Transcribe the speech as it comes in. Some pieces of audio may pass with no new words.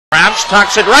Breitkreuz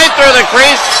tucks it right through the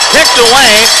crease, picked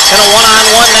away, and a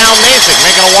one-on-one now Mason,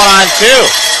 making a one-on-two.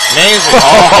 Mason,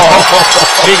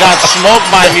 he got smoked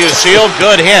by Musil,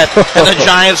 good hit, and the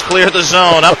Giants clear the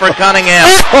zone. Up for Cunningham,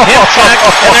 hip check,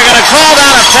 and they're going to call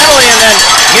down a penalty, and then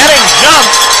getting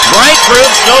jumped,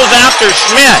 Breitkreuz goes after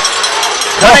Schmidt.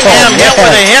 Cunningham hit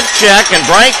with a hip check, and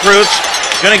Breitkreuz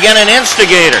going to get an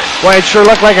instigator. Boy, it sure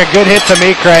looked like a good hit to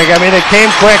me, Craig. I mean, it came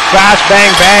quick, fast,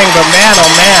 bang, bang, but man,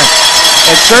 oh man,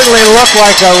 it certainly looked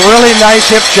like a really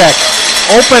nice hip check.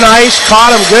 Open ice,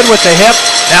 caught him good with the hip.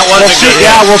 That was a good hit.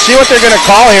 Yeah, we'll see what they're going to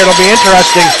call here. It'll be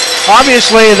interesting.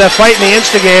 Obviously, the fight and the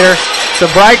instigator to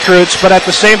Breitkreuz, but at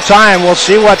the same time, we'll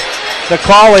see what the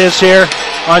call is here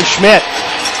on Schmidt.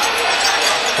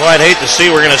 Boy, I'd hate to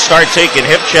see we're going to start taking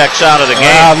hip checks out of the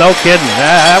game. Wow, no kidding.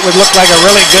 That would look like a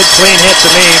really good, clean hit to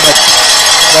me, but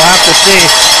we'll have to see.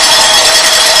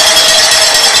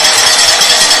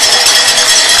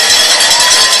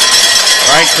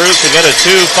 Breitkreuz to get a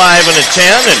 2, 5, and a 10,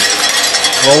 and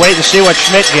we'll wait and see what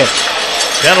Schmidt gets.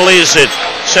 Penalties at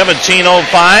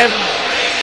 17:05.